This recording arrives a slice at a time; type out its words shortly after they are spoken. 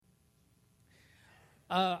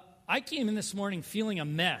I came in this morning feeling a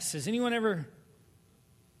mess. Has anyone ever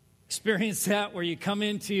experienced that, where you come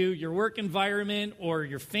into your work environment or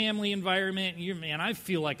your family environment and man, I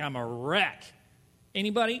feel like I'm a wreck?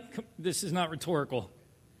 Anybody? This is not rhetorical,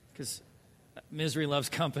 because misery loves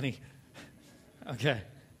company. Okay.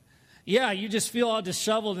 Yeah, you just feel all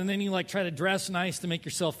disheveled, and then you try to dress nice to make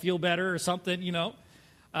yourself feel better or something,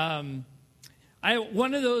 one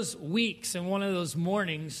of those weeks and one of those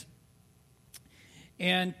mornings,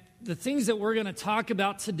 and the things that we're going to talk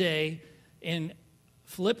about today in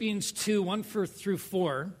Philippians 2, 1 through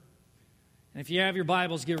 4, and if you have your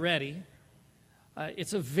Bibles, get ready.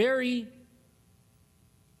 It's a very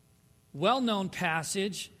well-known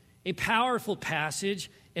passage, a powerful passage,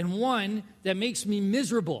 and one that makes me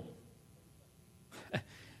miserable.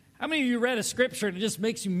 How many of you read a scripture and it just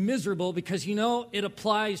makes you miserable because you know it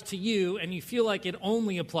applies to you and you feel like it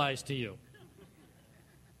only applies to you?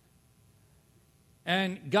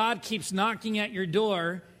 And God keeps knocking at your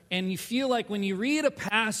door, and you feel like when you read a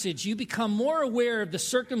passage, you become more aware of the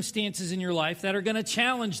circumstances in your life that are going to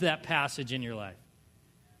challenge that passage in your life.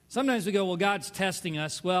 Sometimes we go, well, God's testing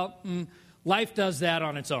us. Well, life does that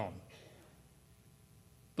on its own.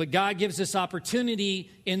 But God gives us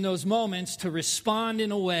opportunity in those moments to respond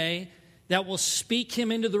in a way that will speak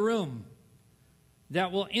Him into the room,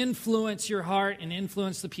 that will influence your heart and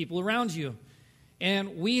influence the people around you.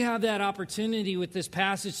 And we have that opportunity with this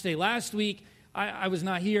passage today. Last week, I was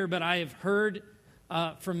not here, but I have heard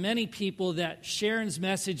from many people that Sharon's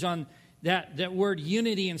message on that word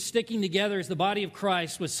unity and sticking together as the body of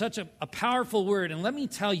Christ was such a powerful word. And let me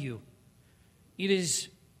tell you, it is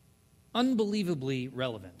unbelievably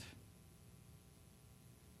relevant.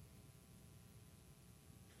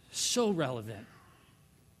 So relevant,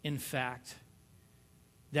 in fact,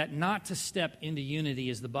 that not to step into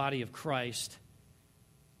unity as the body of Christ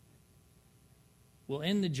will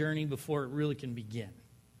end the journey before it really can begin.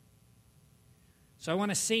 So I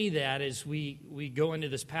want to say that as we go into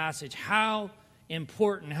this passage, how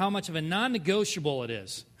important, how much of a non-negotiable it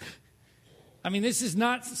is. I mean, this is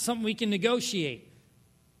not something we can negotiate.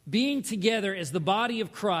 Being together as the body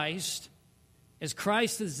of Christ, as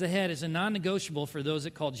Christ is the head, is a non-negotiable for those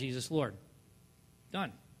that call Jesus Lord.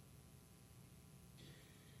 Done.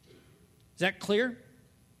 Is that clear?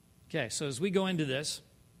 Okay, so as we go into this,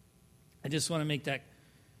 I just want to make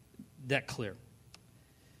that clear.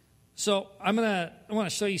 So I want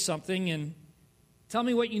to show you something, and tell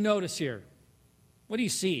me what you notice here. What do you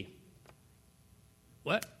see?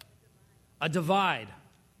 What? A divide.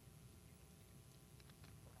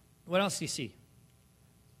 What else do you see?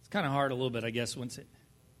 It's kind of hard a little bit, I guess, once it...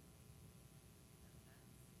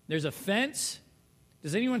 There's a fence.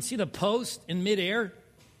 Does anyone see the post in midair?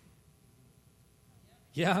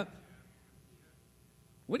 Yeah.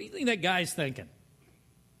 What do you think that guy's thinking?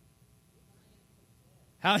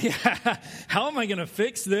 How am I going to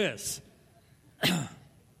fix this?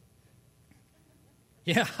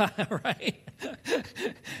 Yeah, right?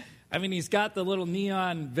 I mean, he's got the little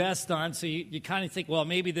neon vest on, so you kind of think, well,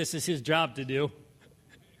 maybe this is his job to do.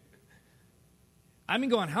 I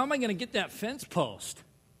mean, how am I going to get that fence post?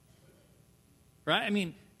 Right? I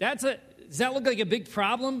mean, does that look like a big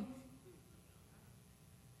problem?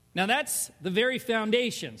 Now, that's the very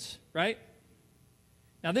foundations, right?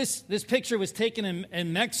 Now, this picture was taken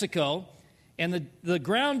in Mexico, and the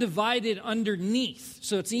ground divided underneath,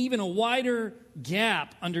 so it's even a wider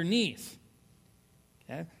gap underneath.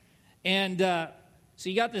 Okay? And so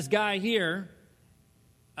you got this guy here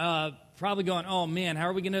probably going, oh, man, how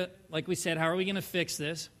are we going to, like we said, how are we going to fix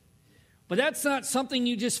this? But that's not something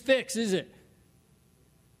you just fix, is it?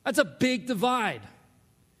 That's a big divide.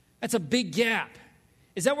 That's a big gap.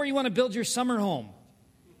 Is that where you want to build your summer home?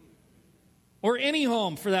 Or any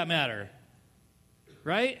home, for that matter?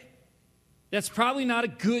 Right? That's probably not a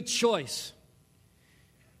good choice.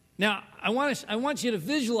 Now, I want you to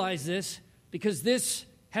visualize this, because this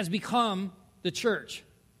has become the church,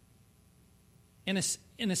 in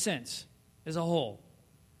a sense, as a whole.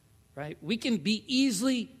 Right? We can be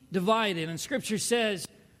easily divided, and Scripture says,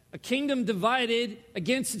 a kingdom divided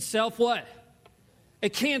against itself, what?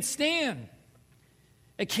 It can't stand.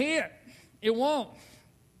 It can't. It won't.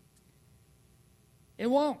 It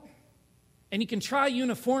won't. And you can try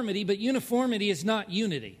uniformity, but uniformity is not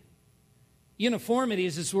unity. Uniformity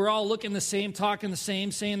is we're all looking the same, talking the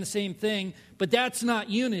same, saying the same thing, but that's not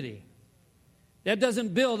unity. That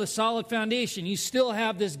doesn't build a solid foundation. You still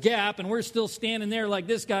have this gap, and we're still standing there like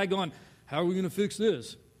this guy going, how are we going to fix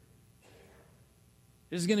this?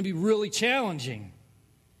 This is going to be really challenging.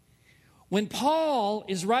 When Paul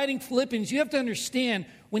is writing Philippians, you have to understand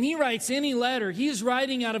when he writes any letter, he's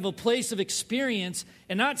writing out of a place of experience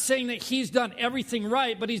and not saying that he's done everything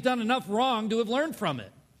right, but he's done enough wrong to have learned from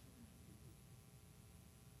it.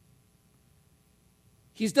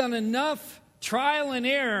 He's done enough trial and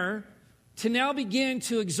error to now begin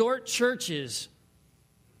to exhort churches,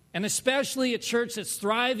 and especially a church that's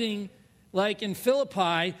thriving like in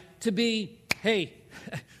Philippi, to be, hey,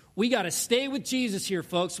 we got to stay with Jesus here,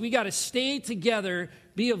 folks. We got to stay together,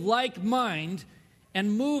 be of like mind,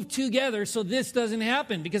 and move together so this doesn't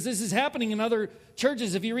happen. Because this is happening in other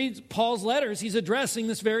churches. If you read Paul's letters, he's addressing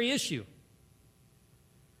this very issue.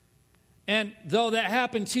 And though that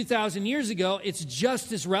happened 2,000 years ago, it's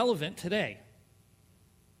just as relevant today.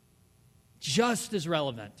 Just as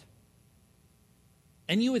relevant.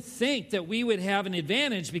 And you would think that we would have an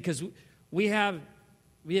advantage because we have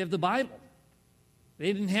the Bible.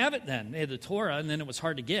 They didn't have it then. They had the Torah, and then it was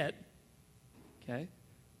hard to get. Okay?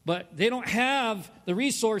 But they don't have the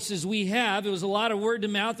resources we have. It was a lot of word to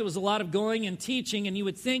mouth. It was a lot of going and teaching, and you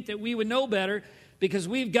would think that we would know better because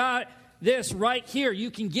we've got this right here. You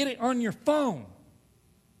can get it on your phone.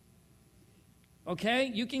 Okay?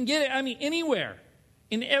 You can get it, anywhere.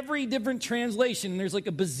 In every different translation. There's like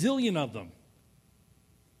a bazillion of them.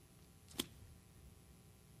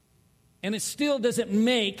 And it still doesn't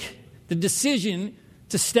make the decision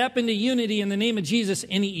to step into unity in the name of Jesus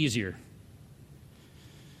any easier.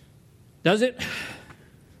 Does it?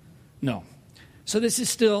 No. So this is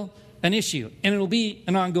still an issue. And it'll be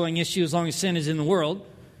an ongoing issue as long as sin is in the world.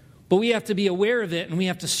 But we have to be aware of it, and we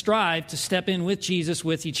have to strive to step in with Jesus,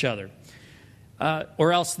 with each other.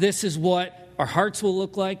 Or else this is what our hearts will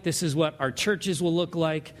look like. This is what our churches will look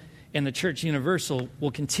like. And the Church Universal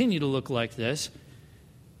will continue to look like this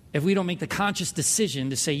if we don't make the conscious decision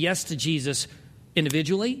to say yes to Jesus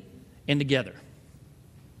individually and together.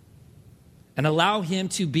 And allow him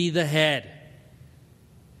to be the head.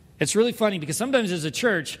 It's really funny because sometimes as a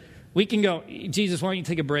church, we can go, Jesus, why don't you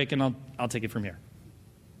take a break and I'll take it from here.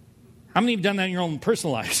 How many have done that in your own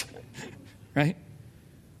personal lives? Right?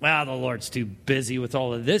 Well, the Lord's too busy with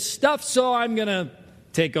all of this stuff, so I'm going to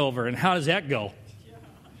take over. And how does that go?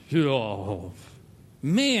 Oh,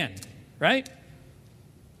 man, right?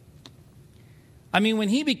 When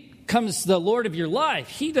he becomes the Lord of your life,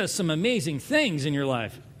 he does some amazing things in your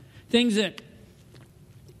life. Things that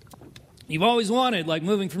you've always wanted, like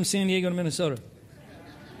moving from San Diego to Minnesota.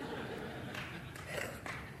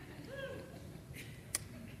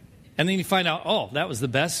 And then you find out, oh, that was the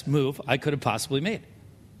best move I could have possibly made.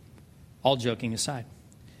 All joking aside.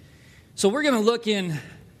 So we're going to look in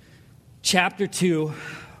chapter 2,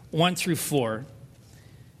 1 through 4.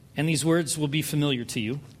 And these words will be familiar to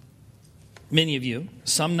you. Many of you,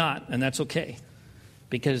 some not, and that's okay.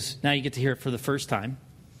 Because now you get to hear it for the first time.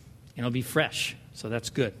 And it'll be fresh, so that's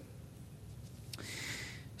good.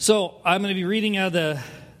 So I'm going to be reading out of the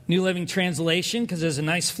New Living Translation because there's a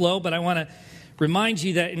nice flow, but I want to remind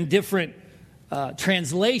you that in different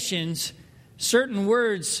translations, certain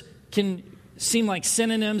words can seem like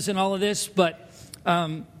synonyms and all of this, but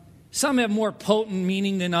some have more potent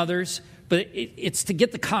meaning than others, but it's to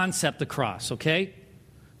get the concept across, okay?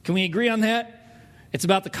 Can we agree on that? It's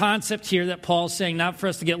about the concept here that Paul's saying, not for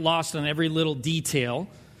us to get lost on every little detail,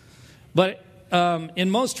 but in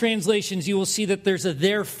most translations, you will see that there's a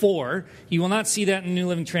therefore. You will not see that in New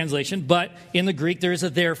Living Translation, but in the Greek, there is a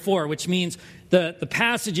therefore, which means the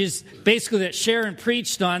passages basically that Sharon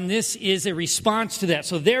preached on, this is a response to that.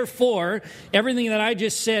 So therefore, everything that I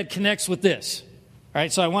just said connects with this. All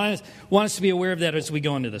right, so I want us to be aware of that as we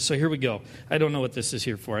go into this. So here we go. I don't know what this is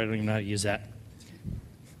here for. I don't even know how to use that.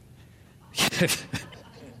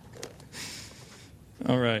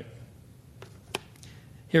 All right.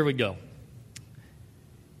 Here we go.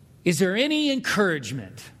 Is there any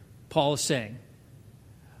encouragement, Paul is saying,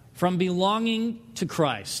 from belonging to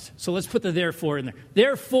Christ? So let's put the therefore in there.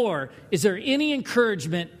 Therefore, is there any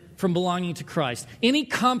encouragement from belonging to Christ? Any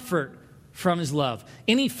comfort from his love?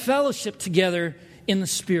 Any fellowship together in the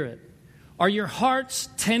Spirit? Are your hearts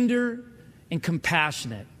tender and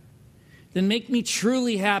compassionate? Then make me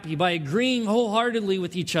truly happy by agreeing wholeheartedly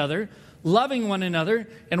with each other, loving one another,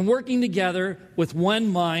 and working together with one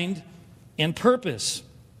mind and purpose.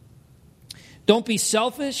 Don't be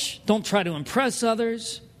selfish. Don't try to impress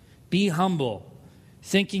others. Be humble,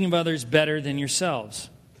 thinking of others better than yourselves.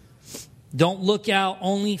 Don't look out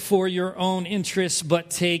only for your own interests, but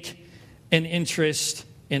take an interest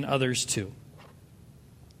in others too.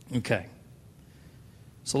 Okay.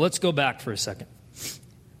 So let's go back for a second.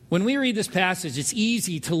 When we read this passage, it's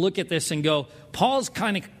easy to look at this and go, Paul's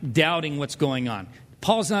kind of doubting what's going on.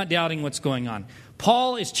 Paul's not doubting what's going on.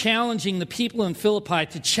 Paul is challenging the people in Philippi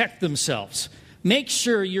to check themselves. make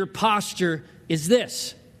sure your posture is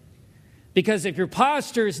this. Because if your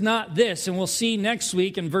posture is not this, and we'll see next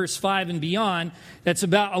week in verse 5 and beyond, that's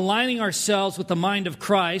about aligning ourselves with the mind of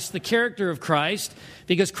Christ, the character of Christ,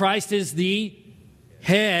 because Christ is the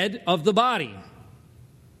head of the body.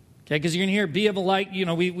 Okay, because you're going to hear be of a like,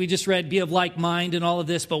 we just read be of like mind and all of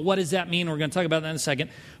this, but what does that mean? We're going to talk about that in a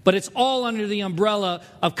second. But it's all under the umbrella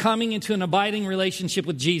of coming into an abiding relationship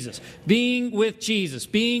with Jesus, being with Jesus,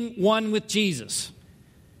 being one with Jesus.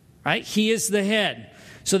 Right? He is the head.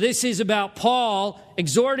 So this is about Paul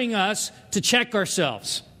exhorting us to check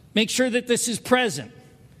ourselves. Make sure that this is present.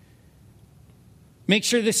 Make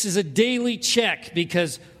sure this is a daily check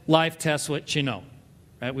because life tests what you know.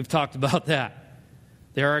 Right? We've talked about that.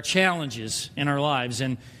 There are challenges in our lives,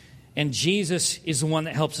 and Jesus is the one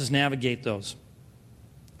that helps us navigate those.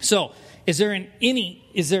 So, is there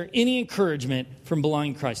any encouragement from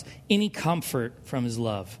belonging to Christ? Any comfort from His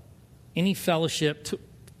love? Any fellowship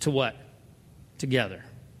to what? Together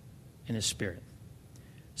in His Spirit.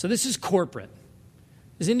 So this is corporate.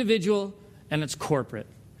 It's individual and it's corporate.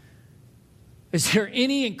 Is there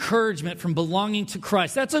any encouragement from belonging to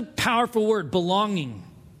Christ? That's a powerful word, belonging.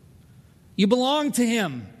 You belong to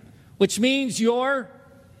Him, which means you're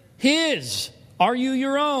His. Are you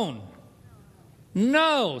your own?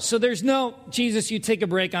 No. So there's no, Jesus, you take a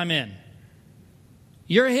break, I'm in.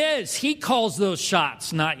 You're His. He calls those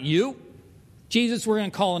shots, not you. Jesus, we're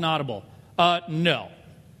going to call an audible. No.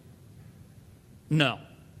 No.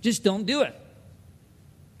 Just don't do it.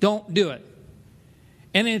 Don't do it.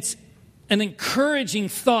 And it's an encouraging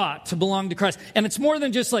thought to belong to Christ. And it's more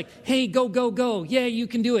than just like, hey, go, go, go. Yeah, you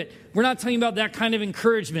can do it. We're not talking about that kind of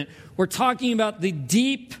encouragement. We're talking about the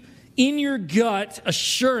deep, in your gut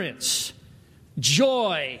assurance,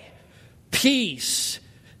 joy, peace,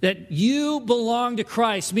 that you belong to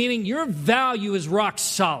Christ, meaning your value is rock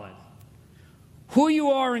solid. Who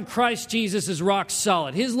you are in Christ Jesus is rock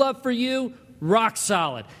solid. His love for you, rock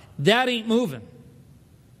solid. That ain't moving.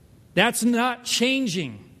 That's not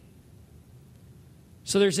changing.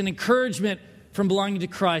 So there's an encouragement from belonging to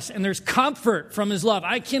Christ, and there's comfort from His love.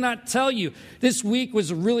 I cannot tell you, this week was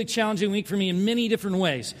a really challenging week for me in many different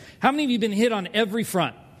ways. How many of you have been hit on every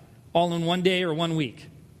front, all in one day or 1 week?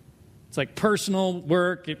 It's like personal,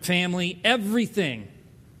 work, family, everything.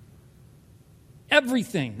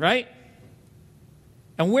 Everything, right?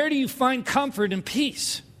 And where do you find comfort and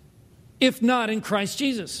peace? If not in Christ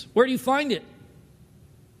Jesus. Where do you find it?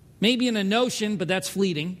 Maybe in a notion, but that's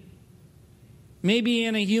fleeting. Maybe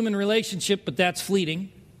in a human relationship, but that's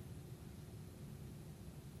fleeting.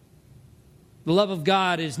 The love of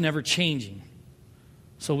God is never changing,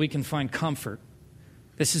 so we can find comfort.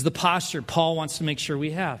 This is the posture Paul wants to make sure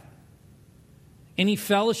we have. Any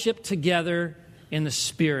fellowship together in the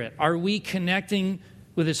Spirit? Are we connecting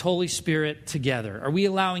with His Holy Spirit together? Are we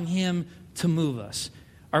allowing Him to move us?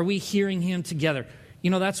 Are we hearing Him together?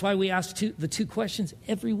 That's why we ask the two questions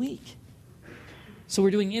every week. So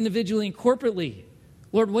we're doing individually and corporately.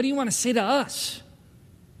 Lord, what do you want to say to us?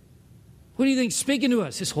 What do you think is speaking to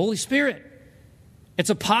us? His Holy Spirit. It's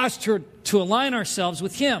a posture to align ourselves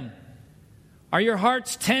with Him. Are your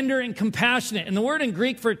hearts tender and compassionate? And the word in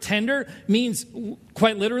Greek for tender means,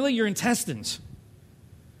 quite literally, your intestines.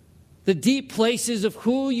 The deep places of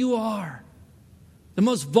who you are. The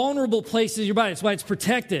most vulnerable places of your body. That's why it's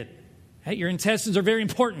protected. Hey, your intestines are very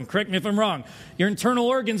important. Correct me if I'm wrong. Your internal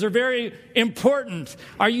organs are very important.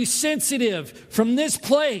 Are you sensitive from this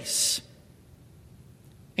place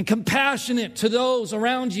and compassionate to those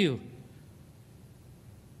around you?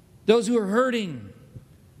 Those who are hurting,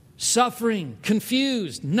 suffering,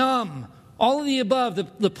 confused, numb, all of the above,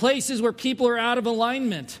 the places where people are out of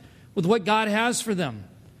alignment with what God has for them,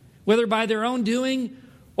 whether by their own doing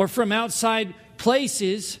or from outside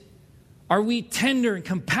places. Are we tender and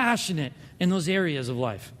compassionate in those areas of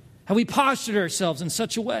life? Have we postured ourselves in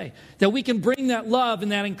such a way that we can bring that love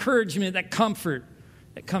and that encouragement, that comfort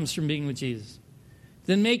that comes from being with Jesus?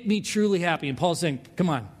 Then make me truly happy. And Paul's saying, come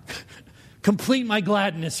on, complete my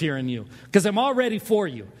gladness here in you, because I'm already for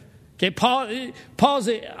you. Okay, Paul's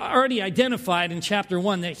already identified in chapter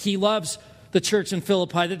 1 that he loves the church in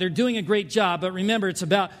Philippi, that they're doing a great job. But remember, it's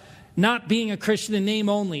about not being a Christian in name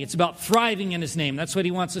only. It's about thriving in His name. That's what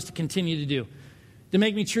He wants us to continue to do. To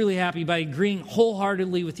make me truly happy by agreeing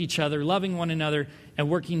wholeheartedly with each other, loving one another, and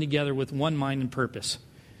working together with one mind and purpose.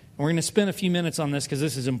 And we're going to spend a few minutes on this because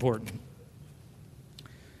this is important.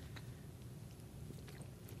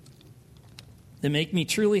 To make me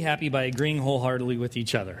truly happy by agreeing wholeheartedly with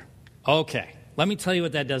each other. Okay, let me tell you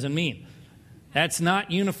what that doesn't mean. That's not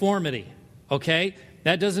uniformity, okay?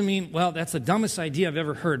 That doesn't mean, well, that's the dumbest idea I've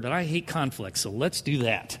ever heard, but I hate conflict, so let's do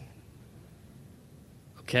that.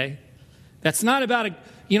 okay? That's not about,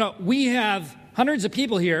 we have hundreds of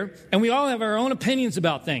people here, and we all have our own opinions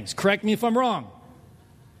about things. Correct me if I'm wrong.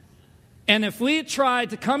 And if we try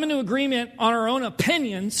to come into agreement on our own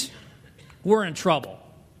opinions, we're in trouble,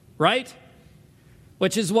 right?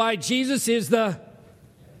 Which is why Jesus is the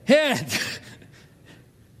head.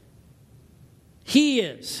 He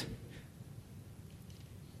is.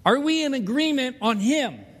 Are we in agreement on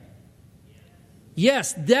Him?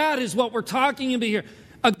 Yes, that is what we're talking about here.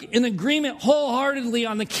 In agreement wholeheartedly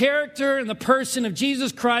on the character and the person of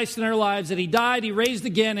Jesus Christ in our lives, that He died, He raised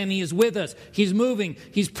again, and He is with us. He's moving.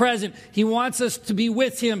 He's present. He wants us to be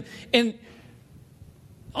with Him in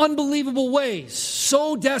unbelievable ways,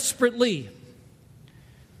 so desperately.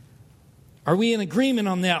 Are we in agreement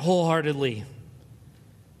on that wholeheartedly?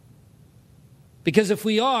 Because if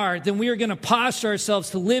we are, then we are going to posture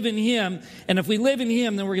ourselves to live in Him. And if we live in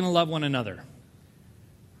Him, then we're going to love one another.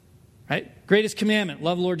 Right? Greatest commandment,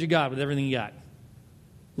 love the Lord your God with everything you got.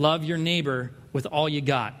 Love your neighbor with all you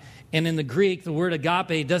got. And in the Greek, the word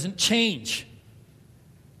agape doesn't change.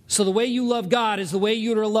 So the way you love God is the way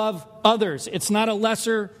you are to love others. It's not a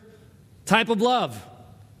lesser type of love.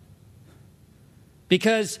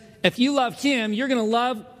 Because if you love Him, you're going to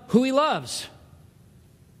love who He loves.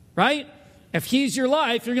 Right? If He's your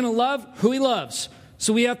life, you're going to love who He loves.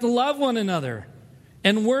 So we have to love one another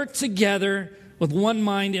and work together with one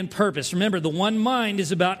mind and purpose. Remember, the one mind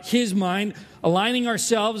is about His mind. Aligning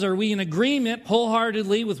ourselves, are we in agreement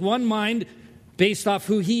wholeheartedly with one mind based off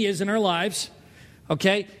who He is in our lives?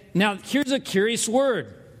 Okay, now here's a curious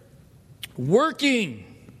word. Working.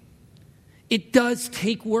 It does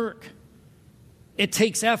take work. It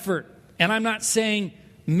takes effort. And I'm not saying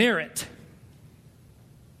merit.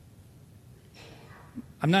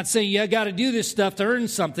 I'm not saying you got to do this stuff to earn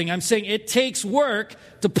something. I'm saying it takes work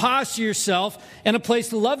to posture yourself in a place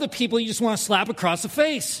to love the people you just want to slap across the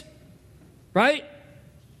face. Right?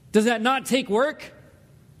 Does that not take work?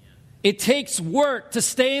 It takes work to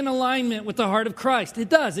stay in alignment with the heart of Christ. It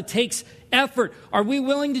does. It takes effort. Are we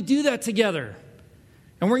willing to do that together?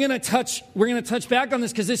 And we're going to touch back on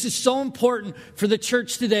this because this is so important for the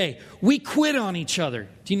church today. We quit on each other.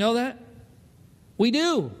 Do you know that? We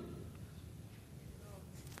do.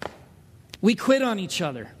 We quit on each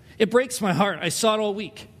other. It breaks my heart. I saw it all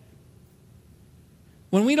week.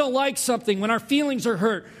 When we don't like something, when our feelings are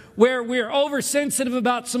hurt, where we're oversensitive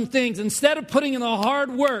about some things, instead of putting in the hard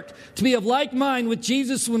work to be of like mind with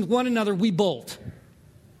Jesus and with one another, we bolt.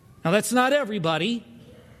 Now, that's not everybody,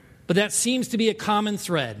 but that seems to be a common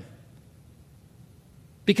thread.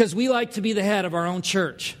 Because we like to be the head of our own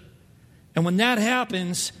church. And when that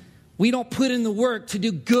happens, we don't put in the work to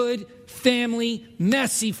do good family,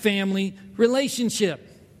 messy family relationship.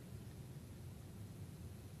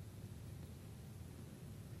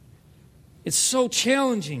 It's so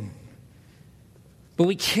challenging. But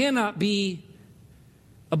we cannot be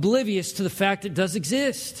oblivious to the fact it does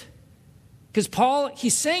exist. Because Paul,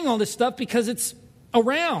 he's saying all this stuff because it's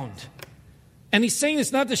around. And he's saying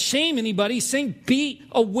this not to shame anybody. He's saying be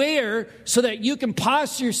aware so that you can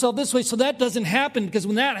posture yourself this way so that doesn't happen. Because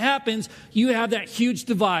when that happens, you have that huge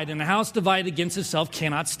divide. And a house divided against itself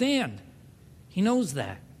cannot stand. He knows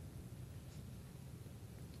that.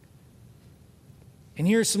 And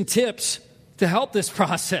here's some tips to help this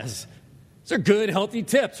process. These are good, healthy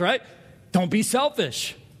tips, right? Don't be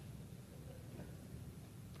selfish.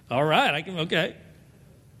 All right, okay.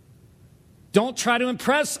 Don't try to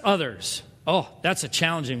impress others. Oh, that's a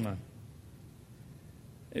challenging one.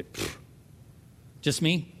 Just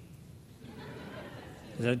me?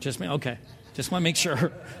 Is that just me? Okay. Just want to make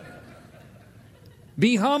sure.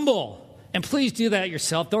 Be humble. And please do that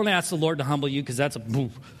yourself. Don't ask the Lord to humble you because that's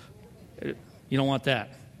you don't want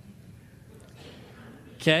that.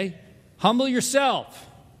 Okay? Humble yourself.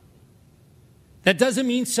 That doesn't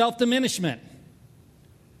mean self-diminishment.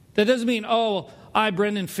 That doesn't mean, oh, I,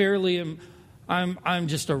 Brendan Fairley, I'm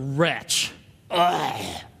just a wretch.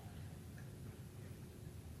 Ugh.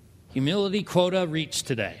 Humility quota reached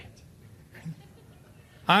today.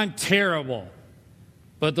 I'm terrible,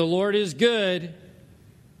 but the Lord is good.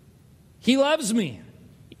 He loves me.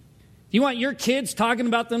 Do you want your kids talking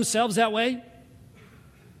about themselves that way?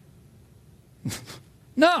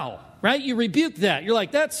 No, right? You rebuke that. You're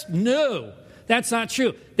like, that's not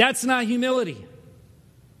true. That's not humility.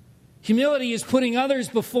 Humility is putting others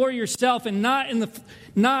before yourself and not in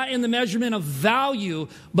the measurement of value,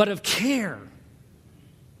 but of care.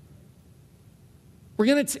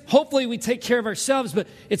 Hopefully we take care of ourselves, but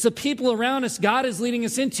it's the people around us God is leading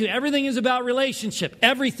us into. Everything is about relationship.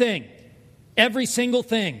 Everything. Every single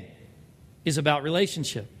thing is about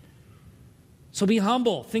relationship. So be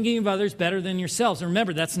humble, thinking of others better than yourselves. And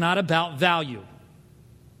remember, that's not about value.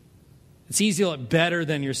 It's easy to look better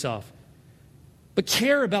than yourself. But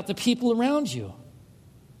care about the people around you.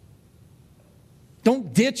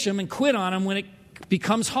 Don't ditch them and quit on them when it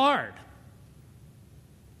becomes hard.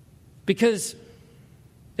 Because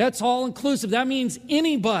that's all inclusive. That means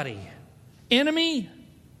anybody. Enemy,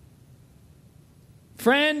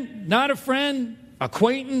 friend, not a friend,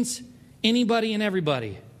 acquaintance, anybody and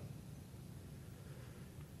everybody.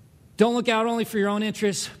 Don't look out only for your own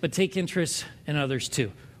interests, but take interest in others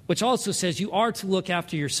too. Which also says you are to look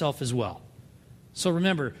after yourself as well. So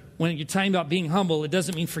remember, when you're talking about being humble, it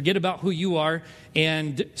doesn't mean forget about who you are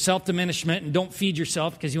and self-diminishment and don't feed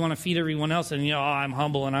yourself because you want to feed everyone else and, I'm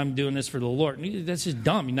humble and I'm doing this for the Lord. That's just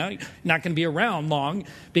dumb. You're not going to be around long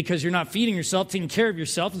because you're not feeding yourself, taking care of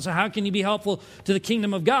yourself. And so how can you be helpful to the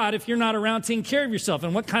kingdom of God if you're not around taking care of yourself?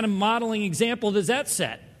 And what kind of modeling example does that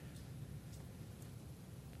set?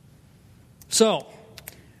 So,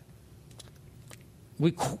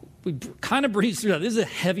 we kind of breeze through that. This is a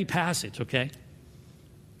heavy passage, okay?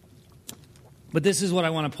 But this is what I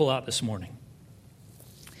want to pull out this morning.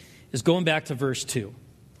 Is going back to verse 2.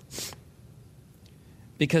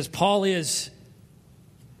 Because Paul is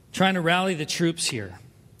trying to rally the troops here.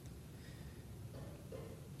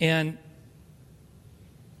 And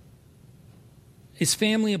is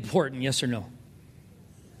family important, yes or no?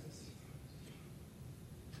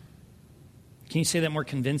 Can you say that more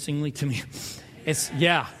convincingly to me? It's,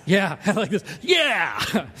 yeah, I like this.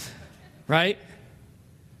 Yeah, right?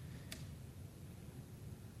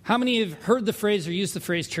 How many have heard the phrase or used the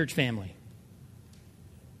phrase church family?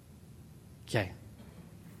 Okay.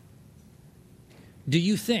 Do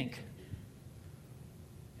you think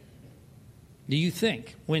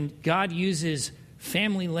when God uses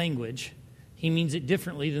family language, he means it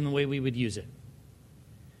differently than the way we would use it?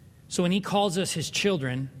 So when he calls us his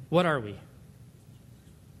children, what are we?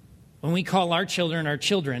 When we call our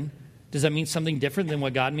children, does that mean something different than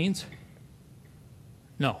what God means?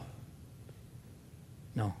 No.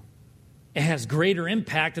 It has greater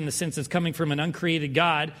impact in the sense it's coming from an uncreated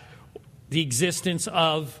God, the existence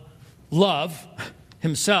of love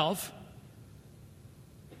himself.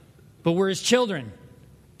 But we're his children.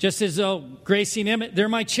 Just as though Gracie and Emmett, they're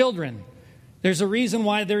my children. There's a reason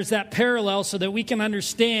why there's that parallel so that we can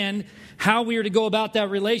understand how we are to go about that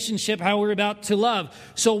relationship, how we're about to love.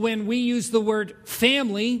 So when we use the word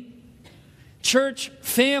family, church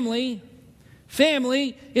family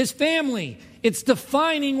is family. It's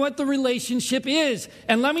defining what the relationship is.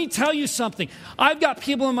 And let me tell you something. I've got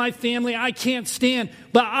people in my family I can't stand,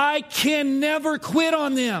 but I can never quit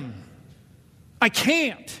on them. I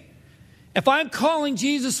can't. If I'm calling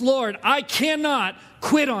Jesus Lord, I cannot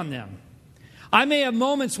quit on them. I may have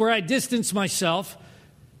moments where I distance myself,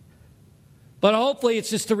 but hopefully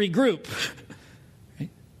it's just to regroup.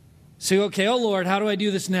 Say, okay, oh Lord, how do I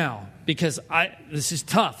do this now? Because this is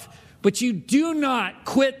tough. But you do not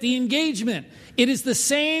quit the engagement. It is the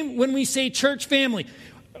same when we say church family.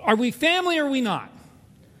 Are we family or are we not?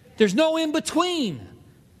 There's no in between.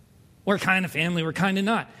 We're kind of family, we're kind of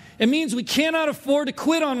not. It means we cannot afford to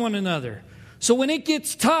quit on one another. So when it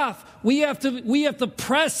gets tough, we have to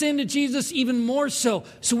press into Jesus even more so.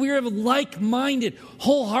 So we are like-minded,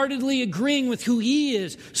 wholeheartedly agreeing with who he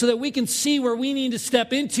is so that we can see where we need to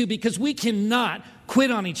step into because we cannot quit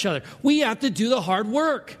on each other. We have to do the hard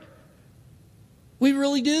work. We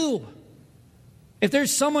really do. If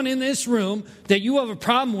there's someone in this room that you have a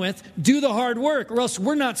problem with, do the hard work or else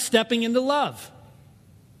we're not stepping into love.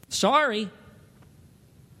 Sorry.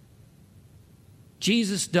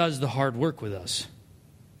 Jesus does the hard work with us.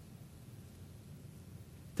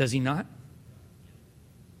 Does he not?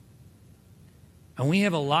 And we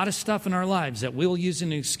have a lot of stuff in our lives that we'll use as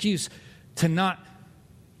an excuse to not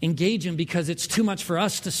engage in because it's too much for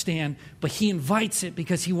us to stand, but he invites it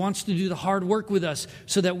because he wants to do the hard work with us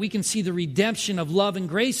so that we can see the redemption of love and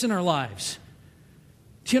grace in our lives.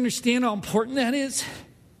 Do you understand how important that is?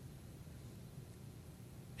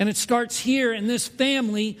 And it starts here in this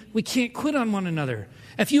family. We can't quit on one another.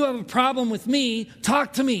 If you have a problem with me,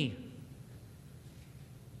 talk to me.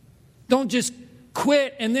 Don't just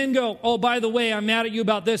quit and then go, oh, by the way, I'm mad at you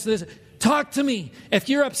about this. Talk to me. If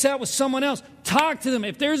you're upset with someone else, talk to them.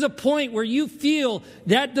 If there's a point where you feel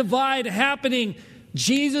that divide happening,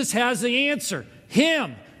 Jesus has the answer.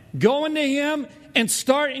 Him. Go into him and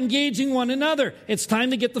start engaging one another. It's time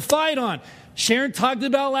to get the fight on. Sharon talked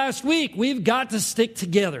about last week. We've got to stick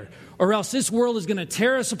together or else this world is going to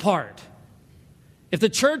tear us apart. If the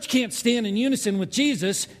church can't stand in unison with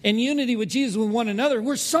Jesus, in unity with Jesus with one another,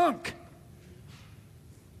 we're sunk.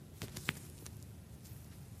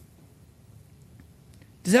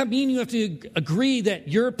 Does that mean you have to agree that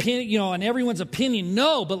your opinion, and everyone's opinion?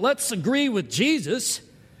 No, but let's agree with Jesus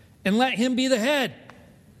and let him be the head.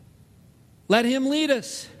 Let him lead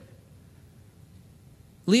us.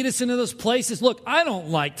 Lead us into those places. Look, I don't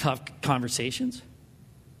like tough conversations,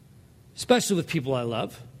 especially with people I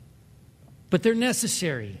love, but they're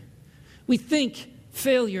necessary. We think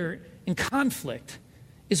failure and conflict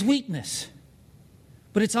is weakness,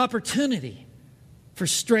 but it's opportunity for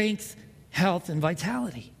strength, health, and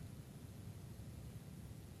vitality.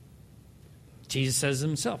 Jesus says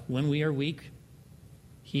himself, when we are weak,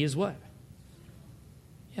 he is what?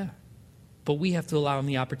 Yeah. But we have to allow him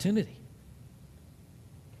the opportunity.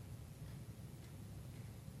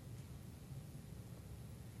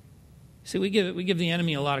 See, we give the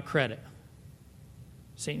enemy a lot of credit.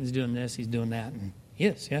 Satan's doing this, he's doing that, and he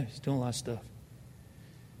is, yeah, he's doing a lot of stuff.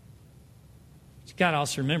 But you got to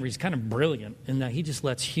also remember, he's kind of brilliant in that he just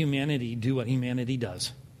lets humanity do what humanity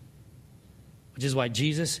does, which is why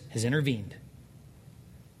Jesus has intervened.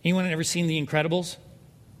 Anyone ever seen The Incredibles?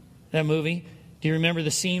 That movie? Do you remember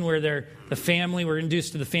the scene where we're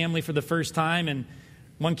introduced to the family for the first time, and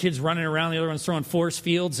one kid's running around, the other one's throwing force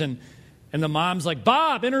fields, and the mom's like,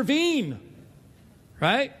 Bob, intervene,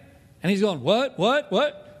 right? And he's going,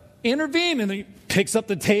 what? Intervene. And he picks up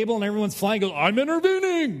the table and everyone's flying, goes, I'm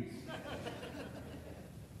intervening.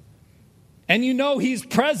 And you know he's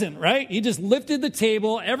present, right? He just lifted the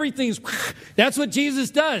table. Everything's, that's what Jesus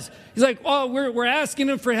does. He's like, oh, we're asking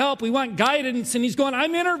him for help. We want guidance. And he's going,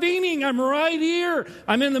 I'm intervening. I'm right here.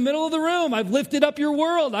 I'm in the middle of the room. I've lifted up your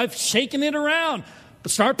world. I've shaken it around.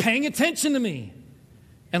 But start paying attention to me.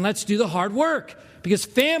 And let's do the hard work. Because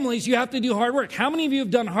families, you have to do hard work. How many of you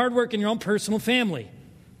have done hard work in your own personal family?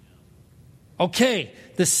 Okay,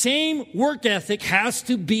 the same work ethic has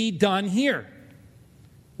to be done here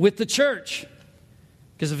with the church.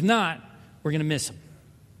 Because if not, we're going to miss him.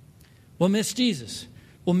 We'll miss Jesus.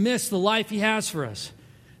 We'll miss the life he has for us.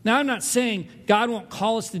 Now, I'm not saying God won't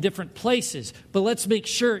call us to different places, but let's make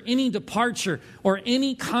sure any departure or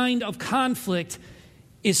any kind of conflict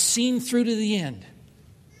is seen through to the end.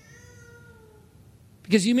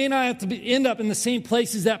 Because you may not have to end up in the same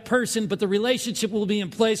place as that person, but the relationship will be in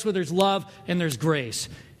place where there's love and there's grace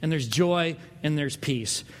and there's joy and there's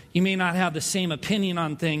peace. You may not have the same opinion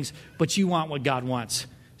on things, but you want what God wants,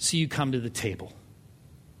 so you come to the table.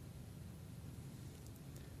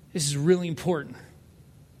 This is really important.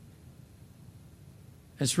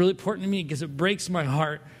 It's really important to me because it breaks my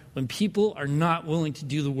heart when people are not willing to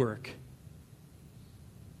do the work.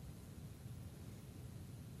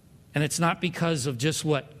 And it's not because of just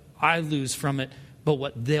what I lose from it, but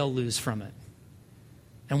what they'll lose from it.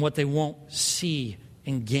 And what they won't see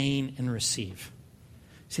and gain and receive.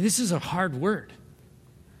 See, this is a hard word.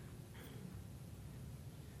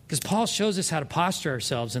 Because Paul shows us how to posture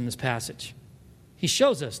ourselves in this passage. He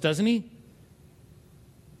shows us, doesn't he?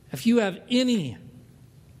 If you have any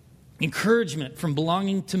encouragement from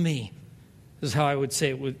belonging to me, this is how I would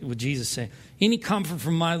say it with Jesus saying, any comfort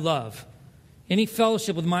from my love, any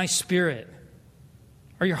fellowship with my spirit?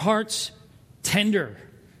 Are your hearts tender,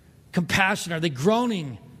 compassionate? Are they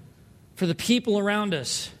groaning for the people around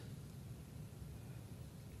us?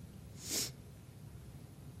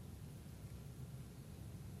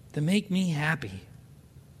 Then make me happy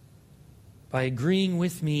by agreeing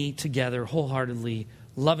with me together wholeheartedly,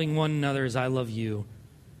 loving one another as I love you,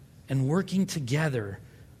 and working together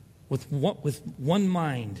with one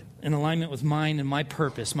mind, in alignment with mine and my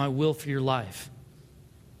purpose, my will for your life.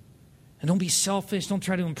 And don't be selfish. Don't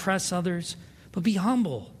try to impress others, but be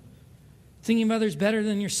humble. Thinking of others better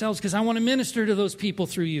than yourselves, because I want to minister to those people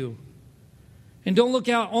through you. And don't look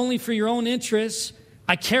out only for your own interests.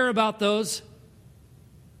 I care about those.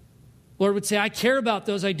 Lord would say, I care about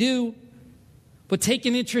those, I do. But take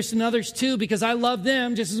an interest in others too, because I love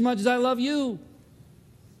them just as much as I love you.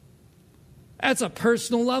 That's a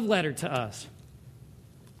personal love letter to us.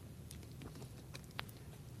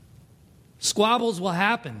 Squabbles will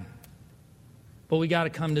happen, but we got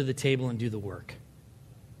to come to the table and do the work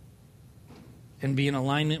and be in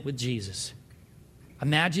alignment with Jesus.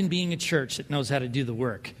 Imagine being a church that knows how to do the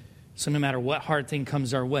work. So no matter what hard thing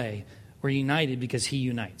comes our way, we're united because he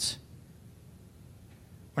unites.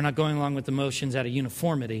 We're not going along with the motions out of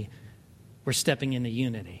uniformity. We're stepping into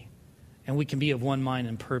unity. And we can be of one mind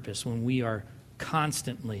and purpose when we are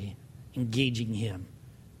constantly engaging him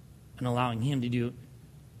and allowing him to do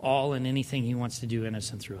all and anything he wants to do in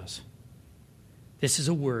us and through us. This is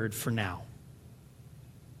a word for now.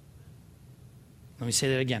 Let me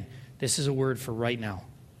say that again. This is a word for right now.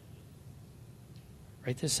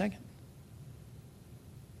 Right this second.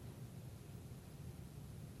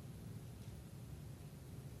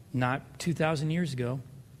 Not 2,000 years ago,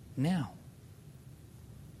 now.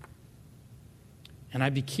 And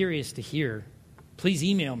I'd be curious to hear. Please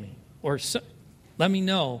email me or let me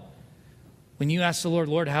know when you ask the Lord,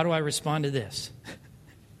 Lord, how do I respond to this?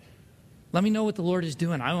 Let me know what the Lord is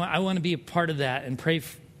doing. I want to be a part of that and pray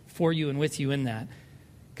for you and with you in that.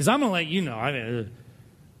 Because I'm going to let you know. I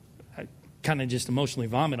kind of just emotionally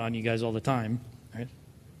vomit on you guys all the time, right?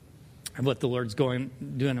 And what the Lord's doing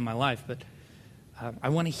in my life. But I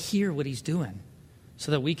want to hear what he's doing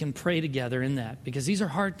so that we can pray together in that. Because these are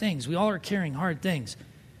hard things. We all are carrying hard things.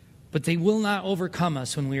 But they will not overcome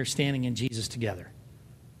us when we are standing in Jesus together.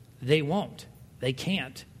 They won't. They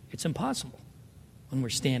can't. It's impossible when we're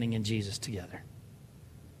standing in Jesus together.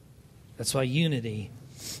 That's why unity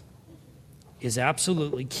is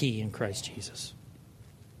absolutely key in Christ Jesus.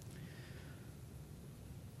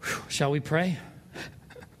 Whew. Shall we pray?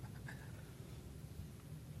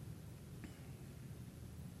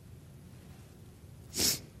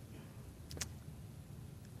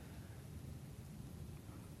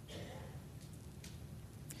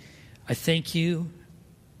 I thank you,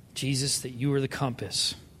 Jesus, that you are the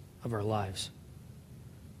compass of our lives.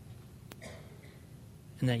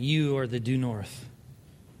 And that you are the due north.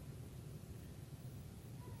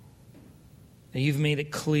 That you've made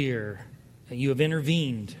it clear, that you have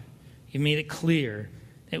intervened. You've made it clear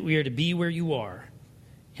that we are to be where you are.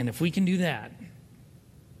 And if we can do that,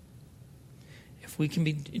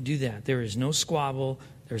 there is no squabble,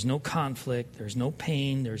 there's no conflict, there's no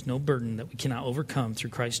pain, there's no burden that we cannot overcome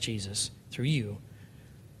through Christ Jesus, through you,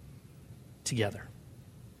 together.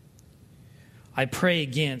 I pray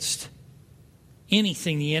against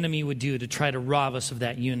anything the enemy would do to try to rob us of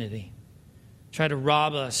that unity. Try to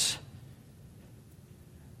rob us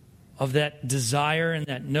of that desire and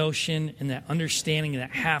that notion and that understanding and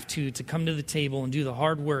that have to come to the table and do the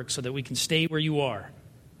hard work so that we can stay where you are.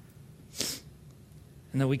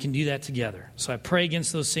 And that we can do that together. So I pray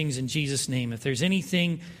against those things in Jesus' name. If there's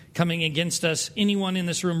anything coming against us, anyone in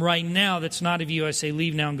this room right now that's not of you, I say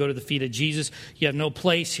leave now and go to the feet of Jesus. You have no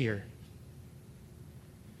place here.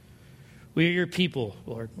 We are your people,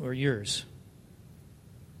 Lord, or yours.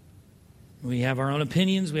 We have our own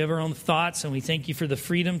opinions, we have our own thoughts, and we thank you for the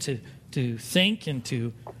freedom to think and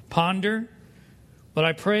to ponder. But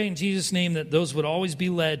I pray in Jesus' name that those would always be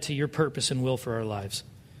led to your purpose and will for our lives.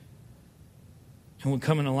 And would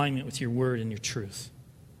come in alignment with your word and your truth.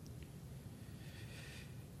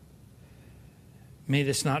 May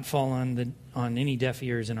this not fall on any deaf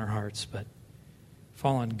ears in our hearts, but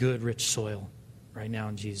fall on good, rich soil right now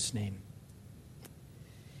in Jesus' name.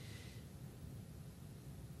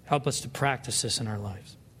 Help us to practice this in our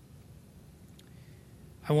lives.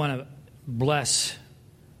 I want to bless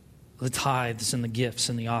the tithes and the gifts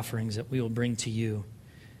and the offerings that we will bring to you.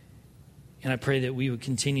 And I pray that we would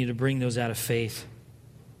continue to bring those out of faith.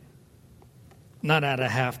 Not out of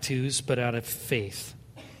have-tos, but out of faith.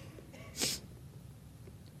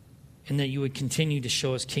 And that you would continue to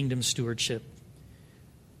show us kingdom stewardship.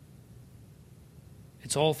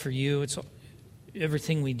 It's all for you.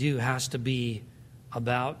 Everything we do has to be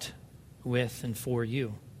about, with, and for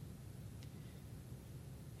you.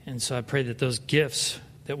 And so I pray that those gifts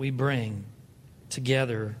that we bring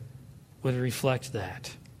together would reflect that.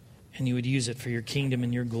 And you would use it for your kingdom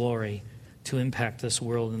and your glory to impact this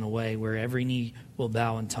world in a way where every knee will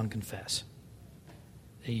bow and tongue confess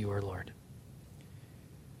that you are Lord.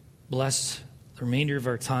 Bless the remainder of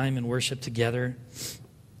our time in worship together.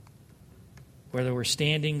 Whether we're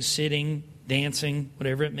standing, sitting, dancing,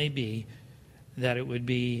 whatever it may be, that it would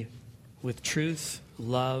be with truth,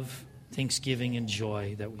 love, thanksgiving, and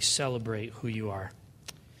joy that we celebrate who you are.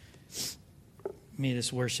 May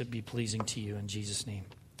this worship be pleasing to you in Jesus' name.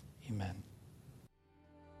 Amen.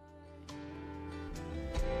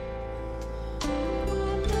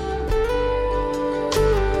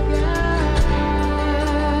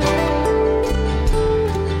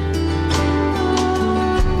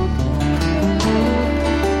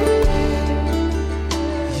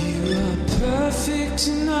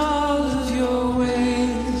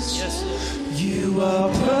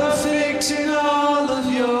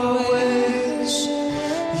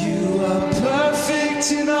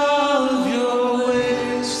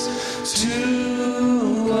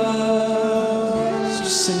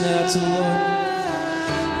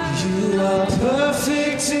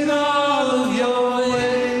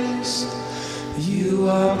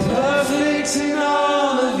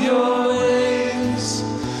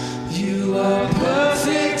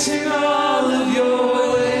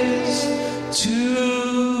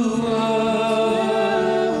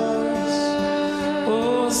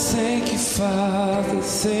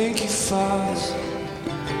 Thank you, Father.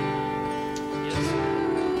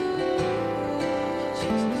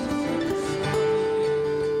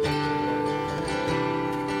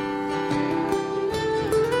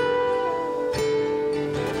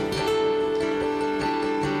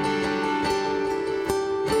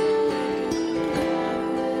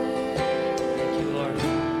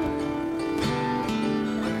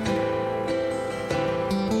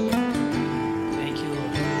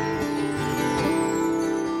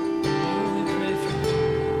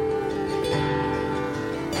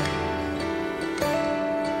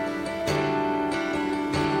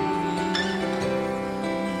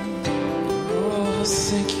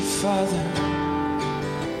 thank you, Father.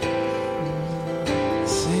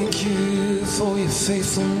 Thank you for your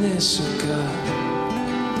faithfulness, oh God.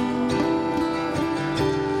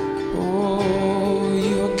 Oh,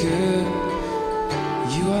 you're good.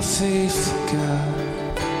 You are faithful, God.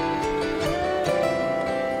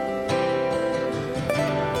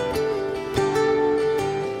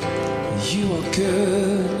 You are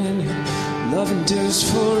good and your love endures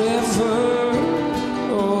forever.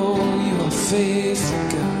 Oh, you are faithful,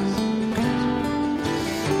 God.